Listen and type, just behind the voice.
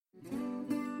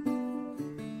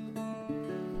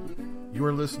You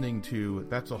are listening to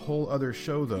That's a Whole Other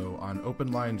Show, though, on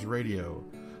Open Lines Radio.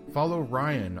 Follow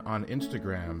Ryan on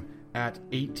Instagram at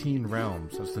 18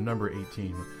 Realms. That's the number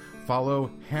 18. Follow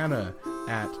Hannah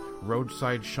at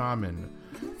Roadside Shaman.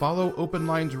 Follow Open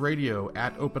Lines Radio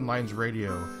at Open Lines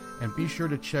Radio. And be sure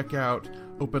to check out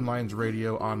Open Lines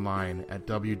Radio online at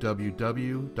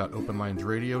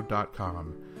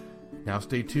www.openlinesradio.com. Now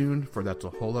stay tuned for That's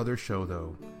a Whole Other Show,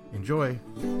 though. Enjoy.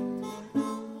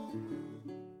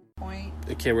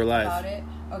 Okay, we're live. About it.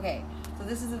 Okay, so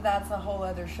that's a whole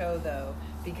other show, though,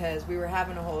 because we were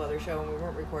having a whole other show and we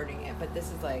weren't recording it, but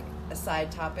this is like a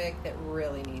side topic that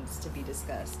really needs to be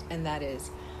discussed, and that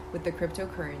is with the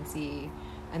cryptocurrency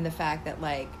and the fact that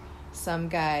like some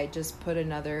guy just put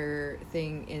another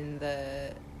thing in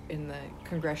the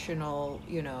congressional,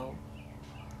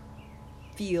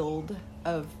 field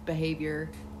of behavior,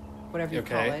 whatever you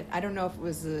call it. I don't know if it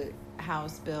was a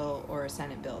House bill or a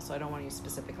Senate bill, so I don't want to use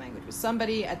specific language, but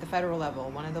somebody at the federal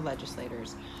level, one of the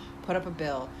legislators, put up a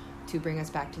bill to bring us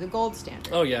back to the gold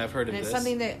standard. Oh yeah, I've heard of this. And it's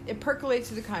something that it percolates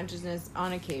through the consciousness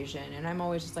on occasion, and I'm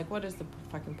always just like, what is the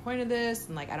fucking point of this?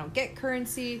 And like, I don't get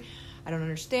currency, I don't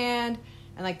understand,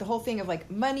 and like the whole thing of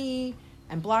like money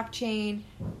and blockchain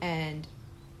and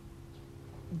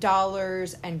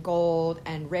dollars and gold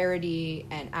and rarity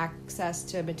and access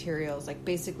to materials, like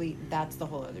basically that's the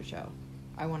whole other show.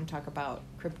 I want to talk about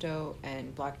crypto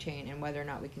and blockchain and whether or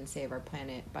not we can save our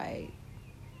planet by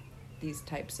these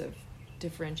types of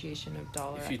differentiation of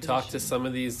dollar. If you talk to some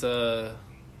of these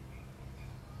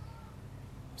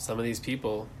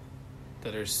people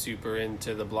that are super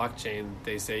into the blockchain,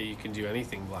 they say you can do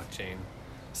anything blockchain.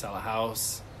 Sell a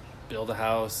house, build a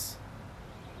house,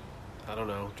 I don't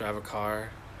know, drive a car.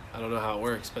 I don't know how it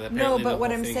works, but apparently no. But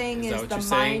what I'm saying is the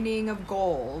mining of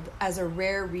gold as a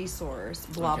rare resource,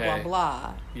 blah blah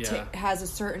blah, has a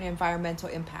certain environmental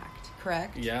impact.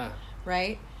 Correct? Yeah.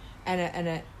 Right, and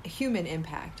a human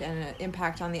impact and an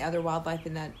impact on the other wildlife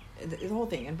and that the whole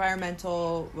thing,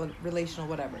 environmental, relational,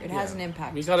 whatever. It has an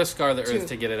impact. We got to scar the earth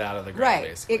to get it out of the ground.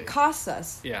 Right. Basically. It costs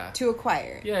us. To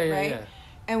acquire. Right?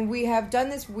 And we have done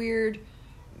this weird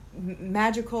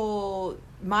magical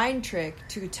mind trick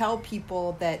to tell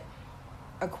people that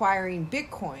acquiring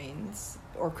bitcoins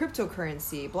or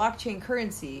cryptocurrency, blockchain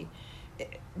currency,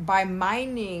 by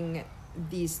mining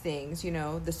these things, the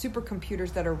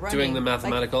supercomputers that are running, doing the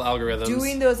mathematical algorithms,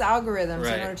 doing those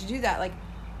algorithms in order to do that, like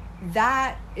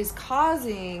that is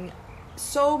causing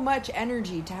so much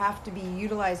energy to have to be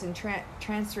utilized and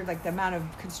transferred, like the amount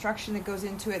of construction that goes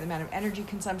into it, the amount of energy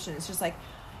consumption. It's just like,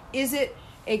 is it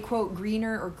a quote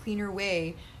greener or cleaner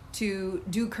way to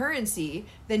do currency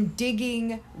than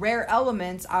digging rare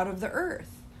elements out of the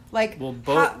earth? Like,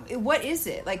 what is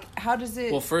it? Like, how does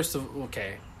it... Well,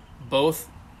 both.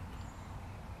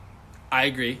 I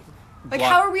agree. Like,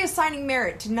 how are we assigning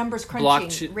merit to numbers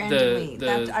crunching randomly?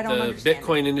 I don't understand.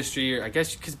 Bitcoin industry, I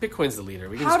guess, because Bitcoin's the leader.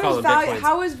 We can just call it Bitcoin.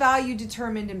 How is value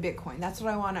determined in Bitcoin? That's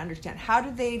what I want to understand. How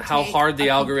do they how hard the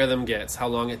algorithm gets, how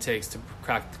long it takes to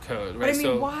crack the code, right? But I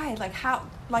mean, why? Like, how?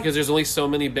 Like, because there's only so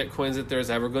many Bitcoins that there's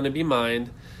ever going to be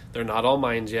mined. They're not all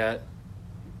mined yet.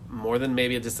 More than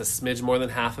maybe just a smidge more than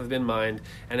half have been mined.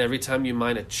 And every time you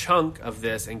mine a chunk of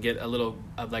this and get a little,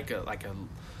 like a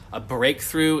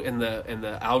breakthrough in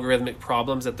the algorithmic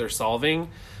problems that they're solving,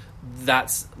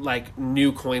 that's like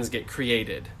new coins get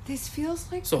created. This feels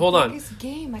like biggest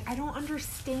game. Like, I don't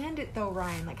understand it though,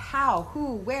 Ryan. Like, how,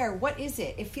 who, where, what is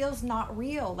it? It feels not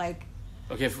real. Like,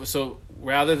 okay, so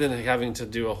rather than having to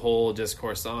do a whole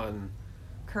discourse on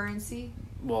currency,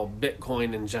 well,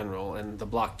 Bitcoin in general and the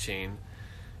blockchain,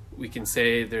 we can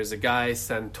say there's a guy,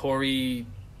 Satoshi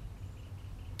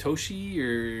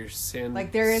or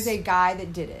like there is a guy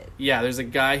that did it. Yeah, there's a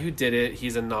guy who did it.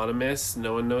 He's anonymous.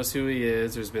 No one knows who he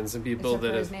is. There's been some people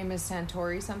that his name is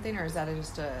Santori something, or is that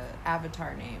just a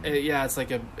avatar name? Yeah, it's like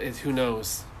who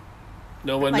knows?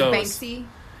 No one knows. Like Banksy?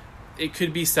 It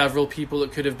could be several people.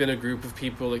 It could have been a group of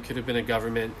people. It could have been a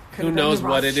government. Who knows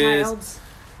what it is?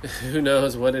 Who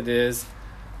knows what it is?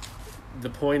 The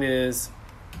point is,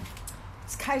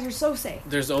 it's Kaiser Sose.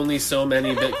 There's only so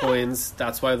many Bitcoins.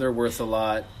 That's why they're worth a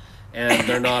lot. And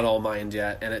they're not all mined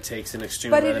yet. And it takes an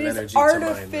extreme amount of energy to mine them. But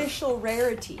it is artificial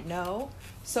rarity, no?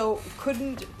 So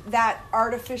couldn't that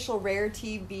artificial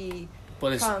rarity be...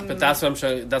 But that's what I'm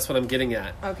showing. That's what I'm getting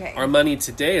at. Okay. Our money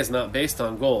today is not based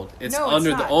on gold. It's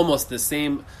under almost the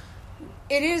same...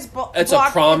 It is. It's a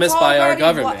promise by our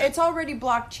government. It's already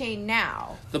blockchain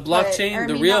now. The blockchain,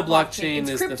 the real blockchain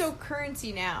is it's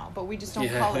cryptocurrency now, but we just don't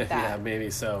call it that. Yeah, maybe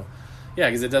so. Yeah,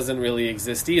 because it doesn't really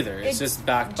exist either. It's just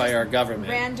backed by our government.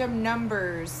 Random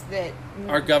numbers that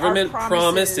our government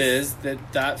promises that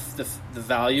the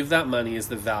value of that money is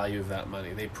the value of that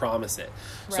money. They promise it.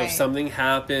 Right. So if something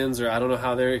happens, or I don't know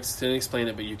how they're going to explain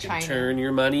it, but you can turn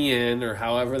your money in, or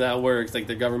however that works. Like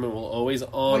the government will always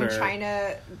honor. When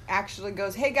China actually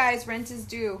goes, "Hey guys, rent is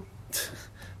due,"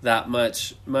 that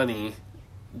much money.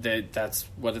 That's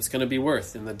what it's going to be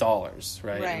worth in the dollars,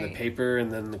 right? And the paper,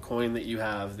 and then the coin that you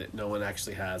have that no one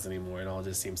actually has anymore. It all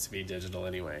just seems to be digital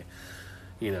anyway.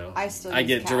 You know, I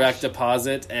get direct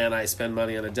deposit, and I spend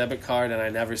money on a debit card, and I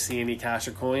never see any cash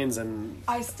or coins. And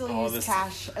I still use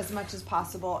cash as much as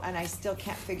possible, and I still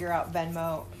can't figure out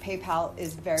Venmo. PayPal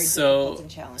is very difficult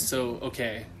and challenging. So,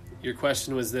 okay. Your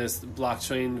question was this,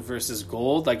 blockchain versus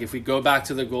gold. Like, if we go back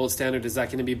to the gold standard, is that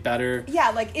going to be better?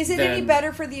 Yeah, like, is it any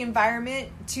better for the environment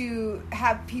to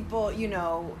have people, you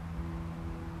know,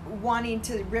 wanting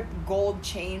to rip gold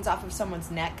chains off of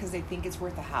someone's neck because they think it's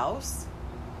worth a house?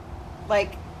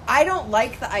 Like, I don't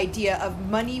like the idea of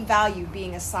money value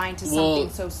being assigned to something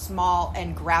so small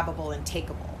and grabbable and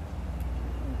takeable.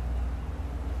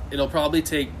 It'll probably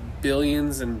take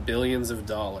billions and billions of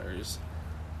dollars.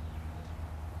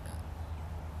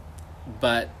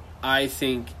 But I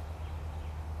think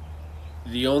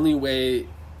the only way...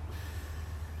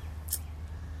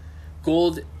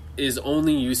 Gold is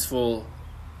only useful,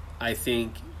 I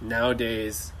think,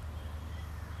 nowadays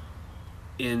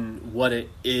in what it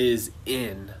is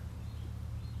in,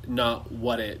 not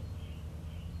the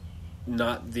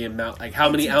amount, like how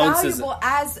many ounces. It's valuable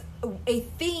as a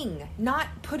thing, not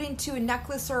put into a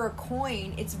necklace or a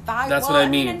coin. It's valuable. That's what I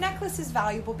mean. A necklace is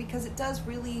valuable because it does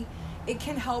really... It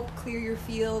can help clear your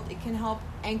field. It can help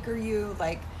anchor you.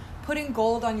 Like putting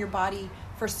gold on your body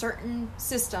for certain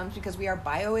systems, because we are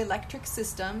bioelectric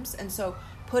systems. And so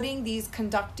putting these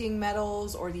conducting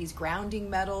metals or these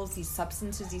grounding metals, these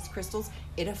substances, these crystals,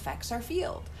 it affects our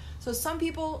field. So some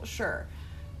people, sure,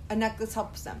 a necklace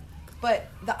helps them. But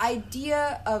the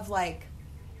idea of like...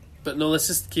 But no, let's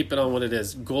just keep it on what it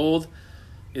is. Gold...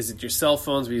 Is it your cell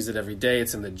phones? We use it every day.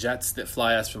 It's in the jets that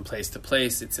fly us from place to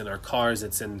place. It's in our cars.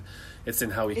 It's in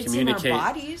how we communicate. It's in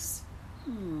our bodies.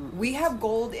 We have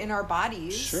gold in our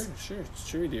bodies. Sure,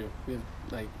 we do. We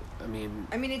have, I mean,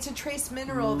 it's a trace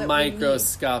mineral that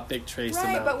microscopic trace amount.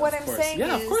 Right, but what I'm saying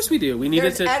is, of course we do. We need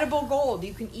it to edible gold.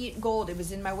 You can eat gold. It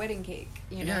was in my wedding cake.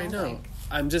 You know? Yeah, I know.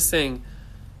 I'm just saying.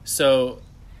 So,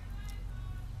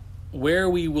 where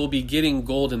we will be getting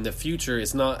gold in the future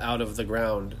is not out of the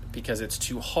ground, because it's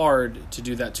too hard to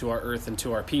do that to our Earth and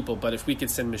to our people. But if we could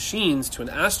send machines to an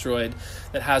asteroid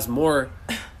that has more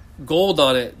gold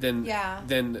on it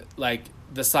than like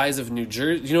the size of New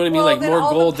Jersey, you know what I mean? Like more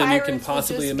gold than you can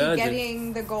possibly imagine.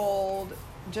 Getting the gold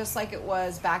just like it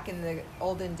was back in the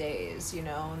olden days, you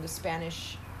know, in the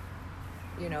Spanish,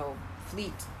 you know,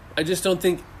 fleet. I just don't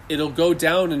think it'll go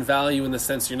down in value in the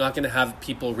sense you're not going to have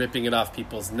people ripping it off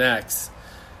people's necks.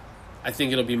 I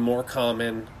think it'll be more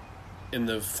common in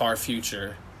the far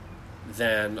future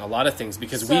than a lot of things,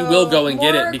 because we will go and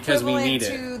get it because we need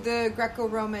it. To the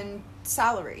Greco-Roman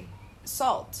salary,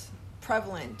 salt,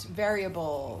 prevalent,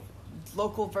 variable,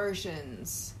 local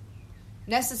versions,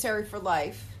 necessary for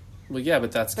life. Well, yeah,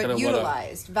 but that's kind of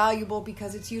utilized, valuable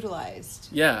because it's utilized.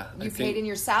 Yeah, you paid in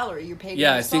your salary. You paid.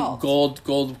 Yeah, I think gold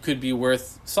could be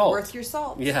worth salt. Worth your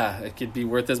salt. Yeah, it could be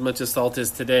worth as much as salt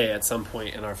is today at some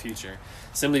point in our future,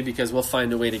 simply because we'll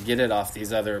find a way to get it off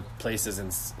these other places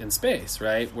in space,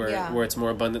 right? Where it's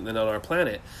more abundant than on our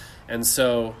planet, and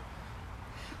so.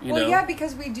 Yeah,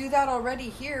 because we do that already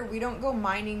here. We don't go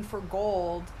mining for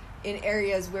gold in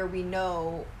areas where we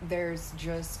know there's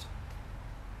just.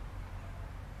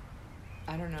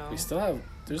 I don't know. We still have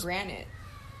granite.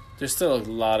 There's still a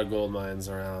lot of gold mines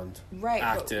around, right?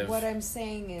 Active. But what I'm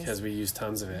saying is, because we use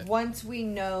tons of it. Once we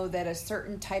know that a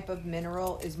certain type of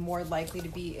mineral is more likely to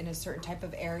be in a certain type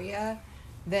of area,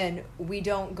 then we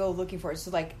don't go looking for it.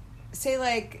 So, like, say,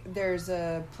 like there's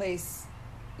a place,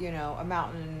 you know, a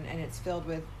mountain, and it's filled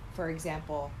with, for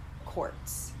example,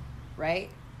 quartz, right?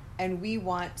 And we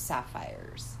want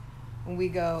sapphires. And we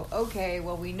go, okay,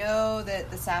 well, we know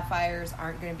that the sapphires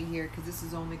aren't going to be here because this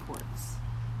is only quartz.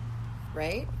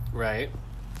 Right? Right.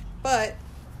 But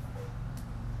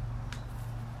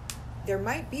there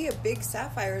might be a big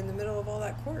sapphire in the middle of all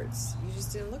that quartz. You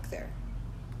just didn't look there.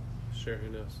 Sure,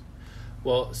 who knows?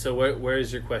 Well, so where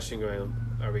is your question going?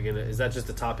 Are we going to... Is that just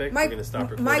the topic? We're going to stop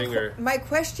recording? My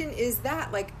question is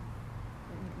that, like...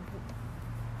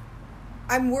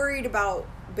 I'm worried about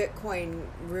Bitcoin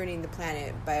ruining the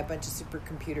planet by a bunch of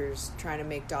supercomputers trying to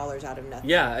make dollars out of nothing.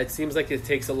 Yeah, it seems like it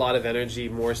takes a lot of energy,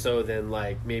 more so than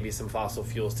like maybe some fossil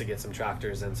fuels to get some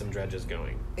tractors and some dredges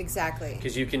going. Exactly.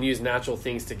 Because you can use natural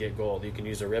things to get gold. You can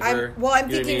use a river. I'm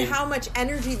thinking how much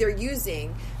energy they're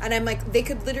using, and I'm like, they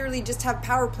could literally just have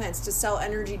power plants to sell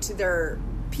energy to their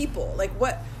people. Like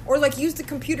what? Or like use the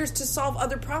computers to solve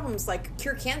other problems, like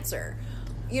cure cancer.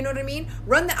 You know what I mean?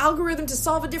 Run the algorithm to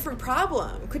solve a different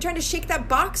problem. Quit trying to shake that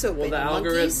box open. Well, the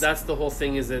algorithm, that's the whole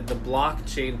thing, is that the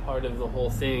blockchain part of the whole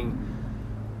thing,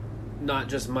 not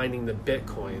just mining the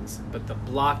Bitcoins, but the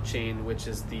blockchain, which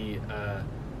is the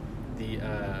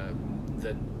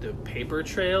paper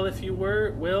trail, if you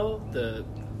will. The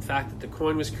fact that the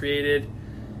coin was created,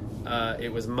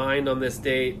 it was mined on this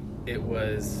date, it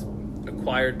was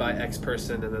acquired by X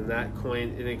person, and then that coin,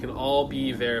 and it can all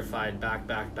be verified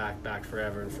back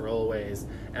forever and for always,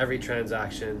 every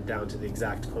transaction down to the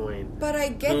exact coin. But I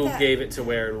get who that. gave it to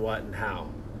where and what and how.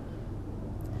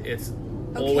 It's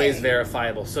always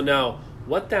verifiable. So now,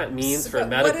 what that means for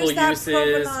medical uses... What does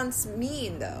that provenance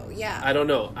mean, though? Yeah. I don't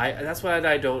know. That's what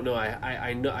I don't know.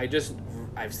 I know.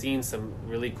 I've seen some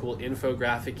really cool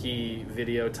infographic-y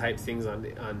video type things on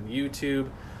YouTube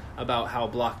about how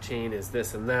blockchain is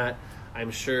this and that. I'm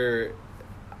sure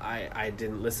I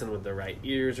didn't listen with the right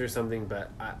ears or something, but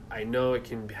I know it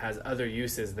has other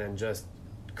uses than just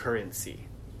currency.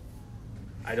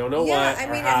 I don't know why. Yeah, I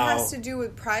mean, it has to do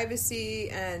with privacy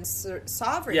and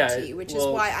sovereignty, which is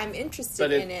why I'm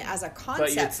interested in it as a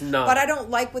concept. But it's not. But I don't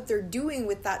like what they're doing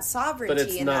with that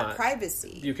sovereignty and that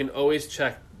privacy. You can always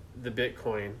check the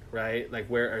Bitcoin, right? Like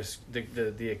where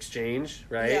the exchange,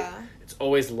 right? Yeah. It's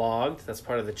always logged. That's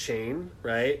part of the chain,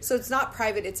 right? So it's not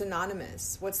private, it's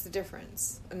anonymous. What's the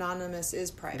difference? Anonymous is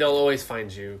private. They'll always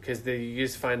find you because you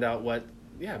just find out what...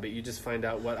 Yeah, but you just find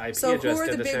out what IP so address who are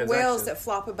did the the big whales that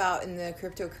flop about in the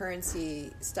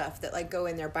cryptocurrency stuff that like go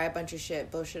in there, buy a bunch of shit,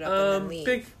 blow shit up, and then leave?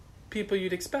 Big people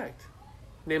you'd expect.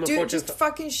 Name a Dude, Fortune... just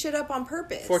fucking shit up on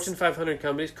purpose. Fortune 500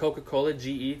 companies, Coca-Cola,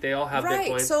 GE, they all have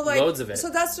Bitcoin. So like, loads of it.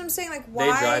 So that's what I'm saying. Like, why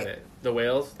they drive it? The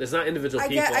whales. There's not individual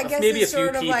people. I guess maybe it's a few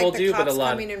sort of people like the do, cops but a lot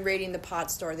coming and raiding the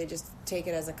pot store. They just take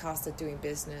it as a cost of doing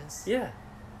business. Yeah,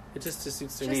 it just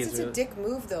suits their needs. It's a dick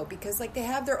move though, because like they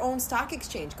have their own stock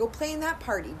exchange. Go play in that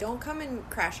party. Don't come and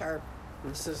crash our...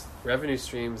 It's just revenue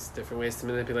streams, different ways to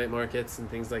manipulate markets and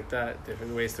things like that.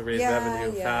 Different ways to raise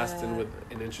revenue fast and with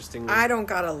an interesting... I don't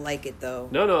gotta like it though.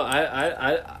 No,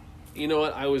 I you know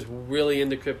what? I was really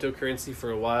into cryptocurrency for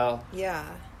a while. Yeah.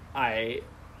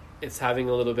 It's having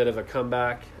a little bit of a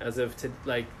comeback as of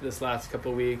like this last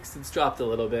couple of weeks. It's dropped a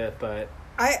little bit, but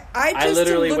I just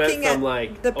literally am looking went from at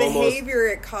like the behavior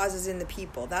it causes in the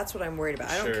people. That's what I'm worried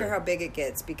about. I don't Sure. care how big it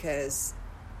gets because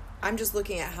I'm just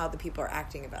looking at how the people are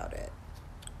acting about it.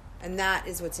 And that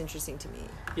is what's interesting to me.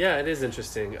 Yeah, it is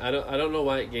interesting. I don't know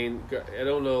why it gained. I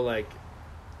don't know, like,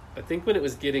 I think when it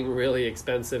was getting really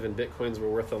expensive and Bitcoins were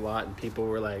worth a lot and people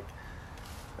were like,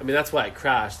 I mean, that's why it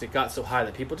crashed. It got so high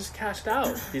that people just cashed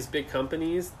out. These big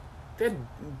companies, they had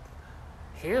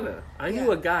Hannah. I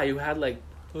knew a guy who had I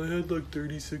had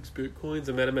 36 Bitcoins.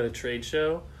 I met him at a trade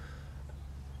show.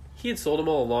 He had sold them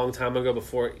all a long time ago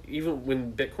before, even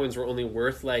when Bitcoins were only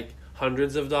worth like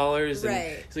hundreds of dollars.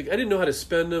 And he's like, I didn't know how to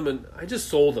spend them, and I just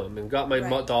sold them and got my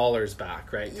dollars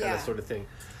back, right? Kind of sort of thing.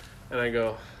 And I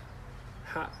go,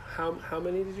 how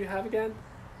many did you have again?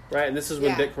 Right, and this is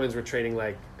when Bitcoins were trading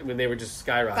when they were just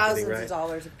skyrocketing, thousands right? of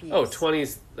dollars a piece. Oh,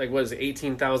 20s, what is it,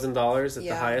 $18,000 at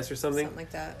the highest or something? Something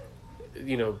like that.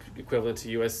 You know, equivalent to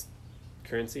U.S.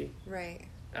 currency. Right.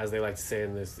 As they like to say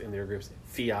in their groups,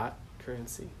 fiat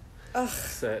currency. Ugh.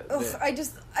 I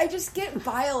just get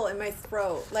vile in my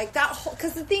throat. Like that whole...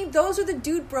 Because those are the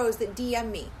dude bros that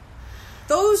DM me.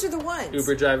 Those are the ones.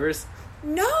 Uber drivers?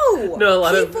 No, a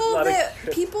lot of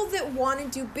people that want to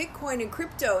do Bitcoin and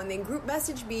crypto, and they group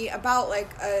message me about like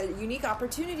a unique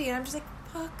opportunity, and I'm just like,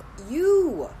 fuck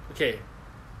you. Okay,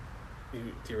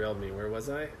 you derailed me. Where was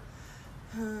I?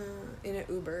 In an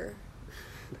Uber,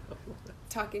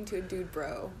 talking to a dude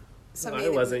bro. I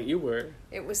wasn't. You were.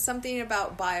 It was something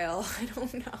about bile. I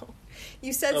don't know.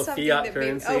 You said something fiat that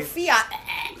currency. made... Oh,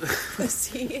 fiat.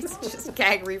 See, it's just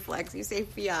gag reflex. You say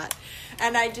fiat.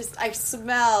 And I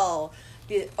smell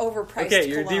the overpriced Okay,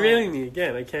 you're cologne. derailing me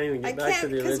again. I can't even get back to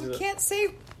the original. Because we can't say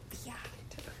fiat.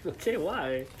 Okay,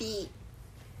 why? Feet.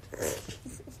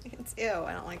 It's ew.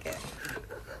 I don't like it.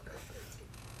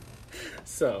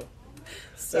 So,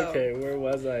 okay, where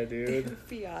was I, dude?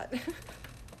 Fiat.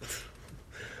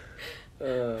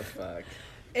 Oh, fuck.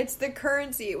 It's the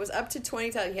currency. It was up to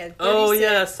 20,000. He had 36. Oh,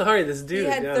 yeah, sorry, this dude.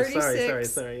 He had 36.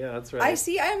 Sorry, yeah, that's right. I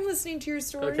see. I'm listening to your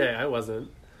story. Okay, I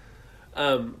wasn't.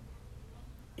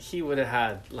 He would have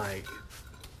had like.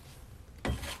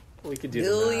 We could do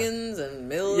billions and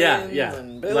millions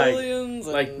and billions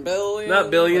and billions. Not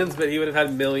billions, but he would have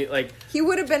had million. Like he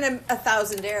would have been a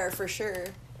thousandaire for sure.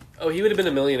 Oh, he would have been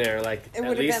a millionaire, like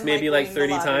at least maybe like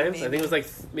 30 times. Maybe. I think it was like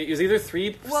it was either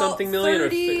something million or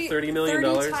 $30 million.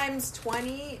 30 times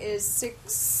 20 is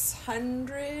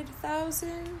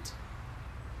 600,000.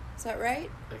 Is that right?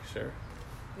 Like sure.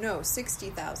 No,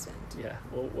 60,000. Yeah.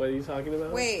 Well, what are you talking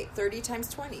about? Wait, 30 times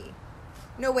 20.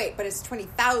 No, wait, but it's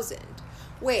 20,000.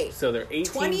 Wait. So they're 18.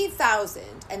 20,000,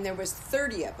 and there was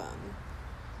 30 of them.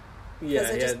 Yeah,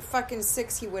 because just fucking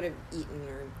 6 he would have eaten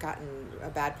or gotten a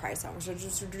bad price on. So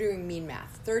just doing mean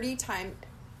math. 30 times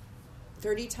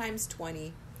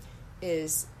 20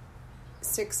 is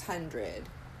 600.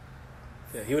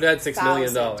 Yeah, he would have had $6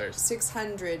 million.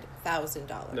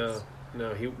 $600,000. No.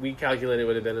 We calculated it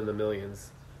would have been in the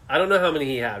millions. I don't know how many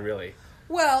he had really.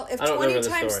 Well, if 20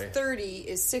 times 30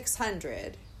 is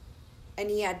 600,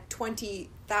 and he had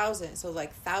 20,000, so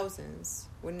like thousands,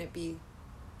 wouldn't it be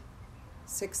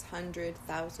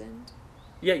 600,000?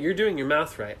 Yeah, you're doing your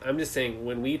math right. I'm just saying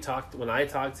when I talked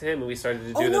to him and we started to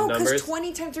do the numbers. Oh no, because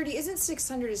 20 times 30 isn't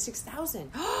 600, it's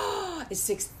 6,000. It's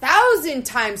 6,000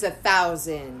 times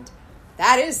 1,000.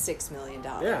 That is $6 million.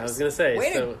 Yeah, I was gonna say.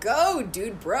 Way to go,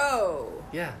 dude, bro.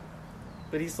 Yeah,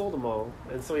 but he sold them all,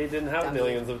 and so he didn't have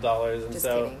millions of dollars, and just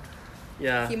so kidding.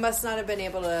 Yeah, he must not have been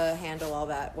able to handle all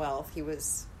that wealth.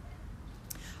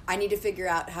 I need to figure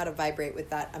out how to vibrate with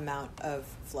that amount of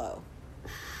flow.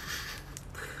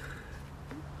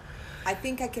 I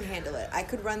think I can handle it. I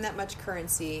could run that much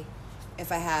currency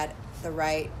if I had the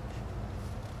right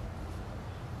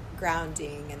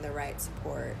grounding and the right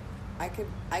support. I could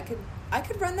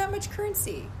run that much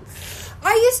currency.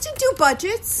 I used to do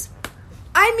budgets.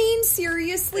 I mean,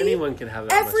 seriously. Anyone can have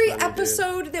that every much money,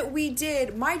 episode that we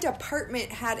did, my department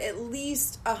had at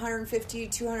least $150,000,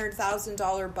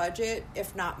 $200,000 budget,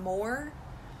 if not more.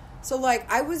 So, like,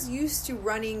 I was used to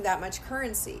running that much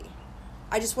currency.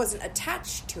 I just wasn't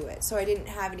attached to it, so I didn't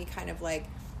have any kind of, like,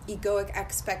 egoic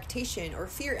expectation or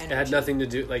fear energy. It had nothing to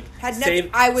do, I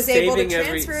was able to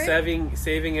transfer it.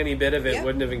 Saving any bit of it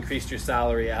wouldn't have increased your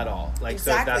salary at all. Like,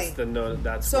 exactly.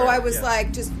 So I was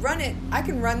like, just run it. I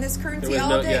can run this currency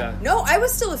all day. Yeah. No, I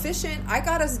was still efficient. I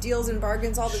got us deals and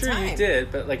bargains all the time. Sure, you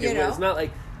did, but like, it's not like,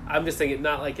 I'm just saying, it's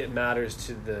not like it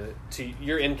matters to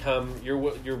your income, your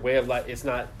way of life. It's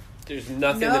not. There's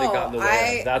nothing that it got in the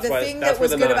way of. The thing that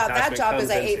was good about that job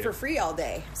is I ate for free all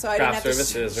day. So I didn't have to...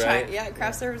 Services, right? Yeah,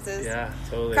 craft services. Yeah,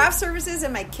 totally. Craft services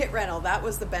and my kit rental. That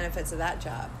was the benefits of that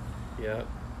job. Yeah.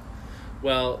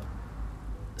 Well,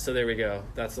 so there we go.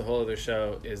 That's the whole other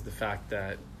show, is the fact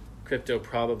that crypto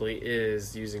probably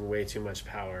is using way too much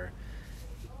power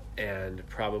and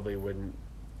probably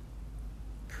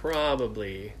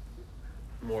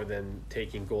more than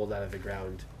taking gold out of the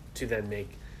ground to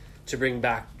bring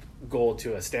back gold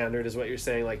to a standard, is what you're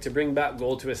saying. Like, to bring back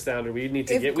gold to a standard, we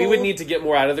would need to get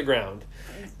more out of the ground.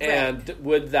 Right. And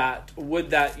would that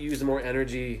use more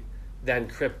energy than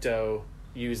crypto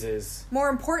uses? More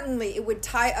importantly, it would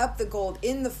tie up the gold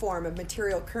in the form of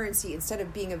material currency instead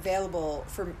of being available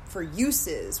for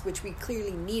uses, which we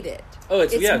clearly need it. Oh,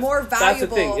 it's more valuable. That's the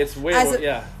thing. It's way more.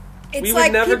 Yeah. It's we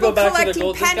like would never go back to the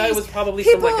gold. Pennies. This guy was probably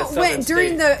from like a southern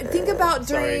during state. Think about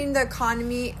during the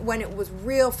economy when it was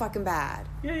real fucking bad.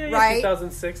 Yeah. Right?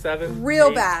 2006, 2007.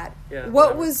 Real 8. Bad. Yeah,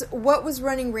 what was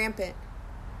running rampant?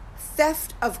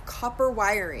 Theft of copper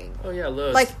wiring. Oh yeah,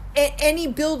 loads. Like any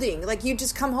building, like you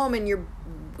just come home and your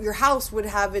house would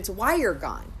have its wire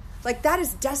gone. Like, that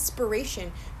is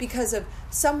desperation because of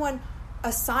someone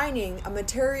assigning a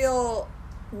material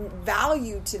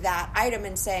value to that item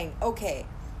and saying, okay,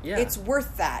 yeah, it's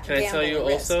worth that. Can I tell you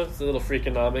also, it's a little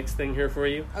Freakonomics thing here for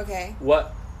you. Okay.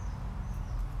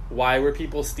 Why were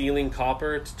people stealing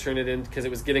copper to turn it in? Because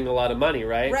it was getting a lot of money,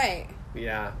 right? Right.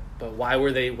 Yeah. But why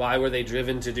were they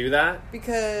driven to do that?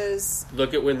 Because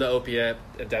look at when the opiate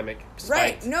epidemic spiked.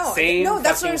 Right. No,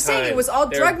 that's what I'm saying. It was all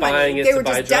drug money. They were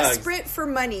just desperate for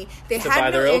money. They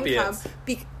had no income.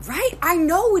 Right? I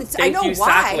know it's. Thank I know you,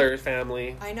 why. Sackler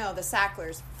family. I know the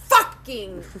Sacklers.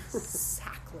 Fucking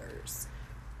Sacklers.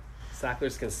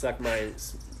 Sacklers can suck my.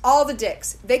 All the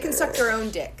dicks. They can suck their own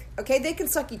dick. Okay? They can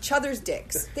suck each other's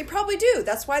dicks. They probably do.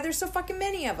 That's why there's so fucking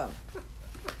many of them.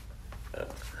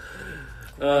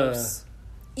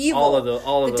 Evil. All of the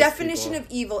those definition people.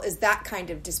 of evil is that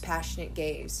kind of dispassionate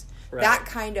gaze. Right. That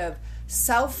kind of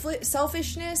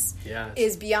selfishness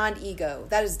is beyond ego.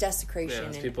 That is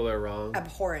desecration. Yeah, people are wrong.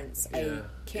 Abhorrence. Yeah. I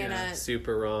cannot.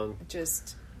 Super wrong.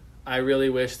 Just. I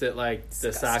really wish that, like,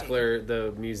 disgusting. the Sackler,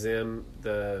 the museum,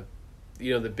 the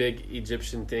the big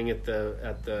Egyptian thing at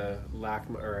the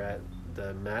LACMA or at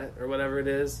the Met or whatever it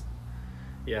is.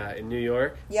 Yeah, in New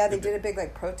York. Yeah, they did a big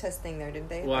protest thing there, didn't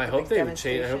they? Well, I hope they would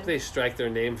change. I hope they strike their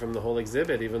name from the whole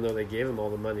exhibit, even though they gave them all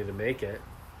the money to make it.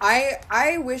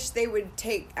 I wish they would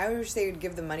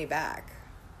give the money back,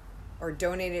 or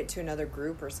donate it to another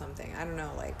group or something. I don't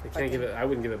know. They can't give it. I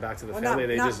wouldn't give it back to the family.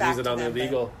 They just use it on their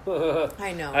legal.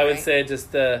 I know. I would say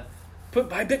just buy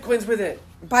Bitcoins with it.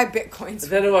 Buy Bitcoins.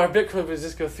 Then our Bitcoin would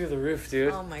just go through the roof,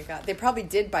 dude. Oh my god, they probably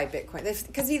did buy Bitcoin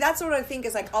because that's what I think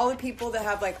is all the people that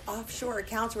have offshore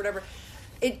accounts or whatever,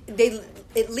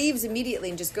 it leaves immediately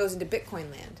and just goes into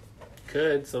Bitcoin land.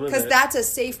 Could some of it, because that's a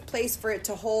safe place for it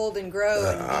to hold and grow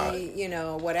and be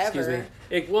whatever. Excuse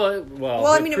me.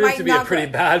 Well, it might to be a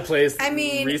pretty bad place.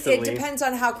 Recently. It depends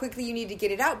on how quickly you need to get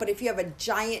it out. But if you have a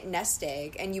giant nest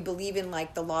egg and you believe in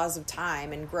the laws of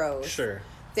time and growth, sure.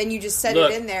 Then you just set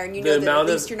it in there, and that at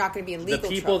least you're not going to be in legal trouble.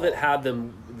 The people that had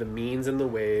the means and the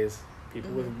ways, people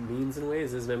with means and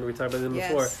ways, remember we talked about them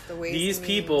before. These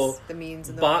people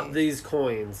bought these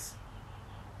coins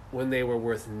when they were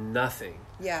worth nothing.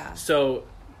 Yeah. So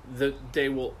they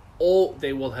will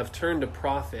have turned a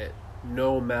profit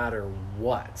no matter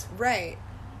what. Right.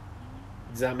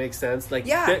 Does that make sense?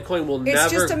 Bitcoin will never.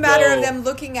 It's just a matter of them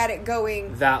looking at it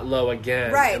going that low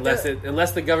again, right?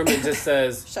 Unless the government just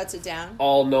says shuts it down,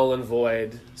 all null and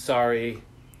void. Sorry,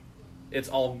 it's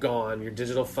all gone. Your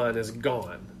digital fund is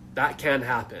gone. That can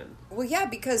happen. Well, yeah,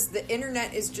 because the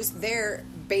internet is just there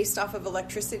based off of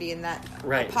electricity, and that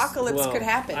right. apocalypse could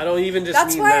happen. I don't even just.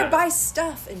 That's mean why that. I buy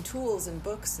stuff and tools and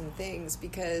books and things,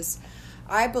 because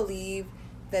I believe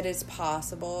that it's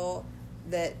possible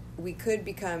that we could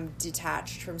become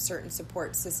detached from certain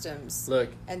support systems. Look,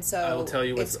 and so I will tell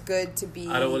you it's good to be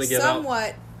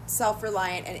somewhat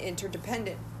self-reliant and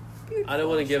interdependent. Beautiful. I don't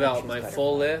want to give out my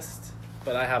full list,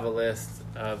 but I have a list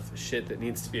of shit that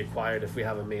needs to be acquired if we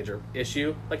have a major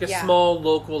issue, small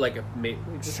local, we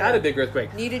just had a big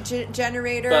earthquake. Need a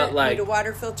generator. But need a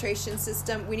water filtration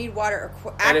system. We need water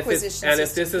acquisition system. And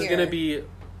if this is going to be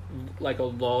a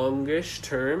longish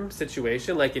term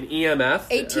situation, like an EMF,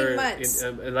 18 months,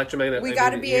 electromagnetic. We got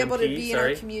to be able to be in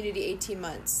our community 18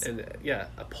 months, and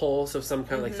a pulse of some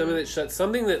kind,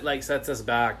 something that sets us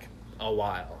back a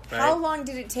while. Right? How long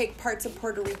did it take parts of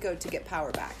Puerto Rico to get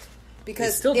power back?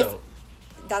 Because they still don't.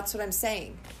 That's what I'm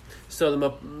saying.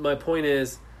 So my point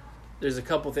is, there's a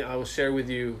couple things I will share with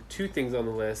you. 2 things on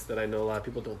the list that I know a lot of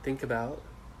people don't think about,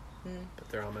 but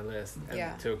they're on my list,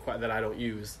 and to acquire that I don't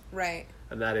use. Right.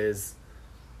 And that is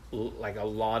a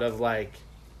lot of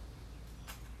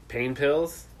pain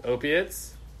pills,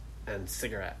 opiates, and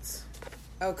cigarettes.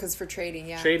 Oh, because for trading,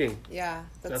 yeah. Trading. Yeah,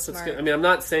 that's smart. What's good. I mean, I'm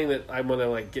not saying that I want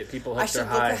to get people hooked or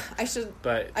high.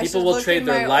 But I people will trade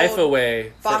their life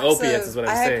away for opiates is what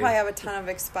I'm saying. I probably have a ton of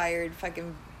expired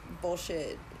fucking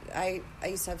bullshit. I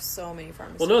used to have so many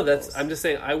pharmaceuticals. Well, no, I'm just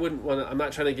saying I wouldn't want to. I'm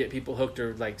not trying to get people hooked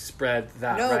or spread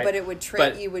that. No, right? but it would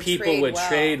trade. You would people trade would well.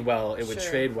 trade well. It would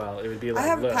trade well. It would be I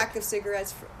have a pack of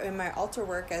cigarettes in my altar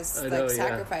work as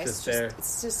sacrifice. Yeah,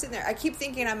 it's just sitting there. I keep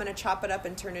thinking I'm going to chop it up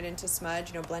and turn it into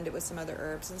smudge. Blend it with some other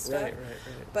herbs and stuff. Right.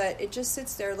 But it just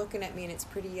sits there looking at me in its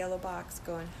pretty yellow box,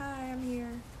 going, "Hi, I'm here."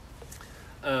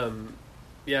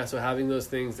 Yeah. So having those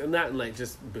things and that and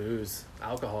just booze,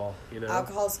 alcohol.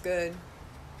 Alcohol's good.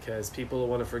 Because people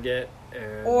want to forget.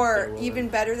 Or even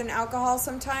better than alcohol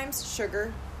sometimes,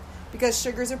 sugar. Because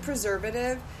sugar's a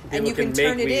preservative, and you can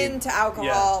turn it into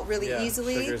alcohol really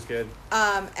easily. Sugar's good.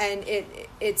 And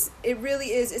it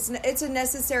really is. It's a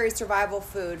necessary survival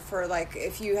food for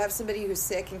if you have somebody who's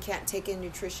sick and can't take in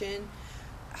nutrition.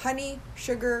 Honey,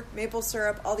 sugar, maple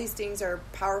syrup, all these things are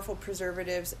powerful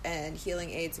preservatives and healing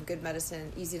aids and good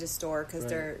medicine, easy to store because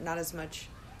they're not as much.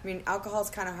 I mean, alcohol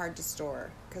is kind of hard to store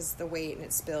because the weight and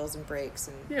it spills and breaks.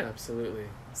 Yeah, absolutely.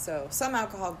 So some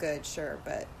alcohol good, sure,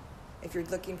 but if you're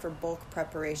looking for bulk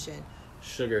preparation,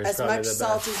 sugar is as probably much the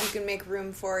salt best. as you can make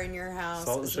room for in your house,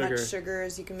 salt and as sugar. much sugar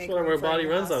as you can make room room for our body in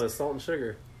your runs house. on is salt and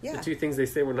sugar. Yeah. The 2 things they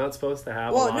say we're not supposed to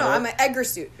have. Well, no, I'm an Edgar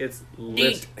suit. It's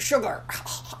eat sugar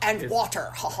and water.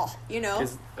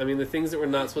 I mean, the things that we're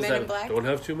not supposed to have. Don't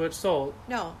have too much salt.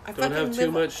 No, don't have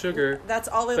too much sugar. That's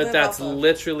all I live off of. But that's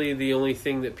literally the only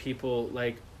thing that people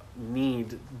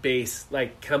need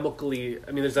chemically.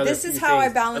 I mean, there's other. This is how I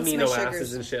balance amino my sugars.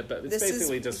 Acids and shit, but it's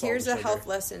basically just salt. Here's and a sugar. health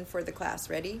lesson for the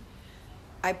class. Ready?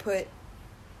 I put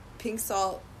pink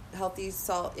salt, healthy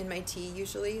salt in my tea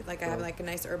usually. I have a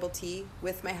nice herbal tea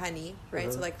with my honey,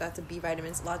 right? So that's a B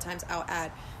vitamins. A lot of times I'll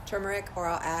add turmeric, or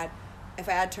if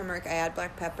I add turmeric, I add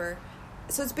black pepper.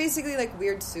 So it's basically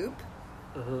weird soup.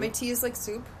 My tea is like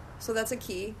soup, so that's a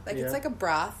key. It's like a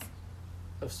broth.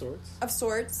 Of sorts.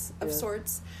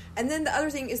 And then the other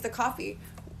thing is the coffee.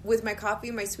 With my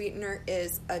coffee, my sweetener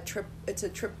is it's a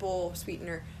triple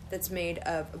sweetener that's made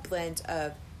of a blend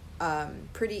of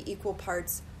pretty equal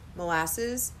parts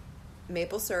molasses,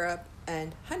 maple syrup,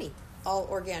 and honey, all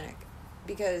organic,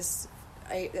 because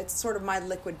it's sort of my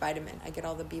liquid vitamin. I get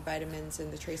all the B vitamins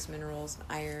and the trace minerals, and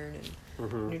iron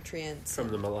and nutrients from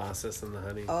the molasses and the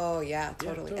honey. Oh yeah,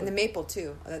 totally. And the maple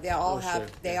too. They all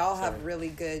have really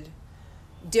good,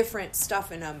 different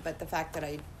stuff in them. But the fact that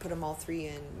I put them all three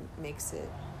in makes it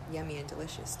yummy and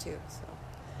delicious too. So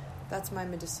that's my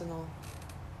medicinal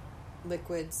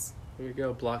liquids. There we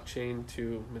go. Blockchain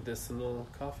to medicinal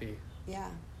coffee. Yeah.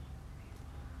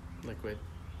 Liquid.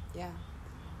 Yeah.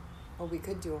 Well, we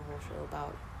could do a whole show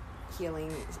about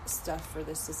healing stuff for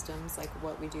the systems, like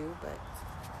what we do, but...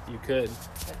 You could.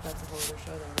 But that's a whole other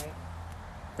show then,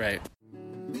 right? Right.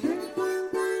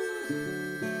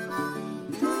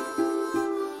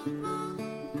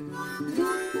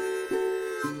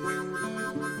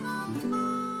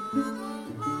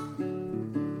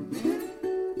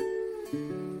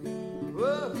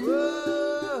 Whoa, whoa.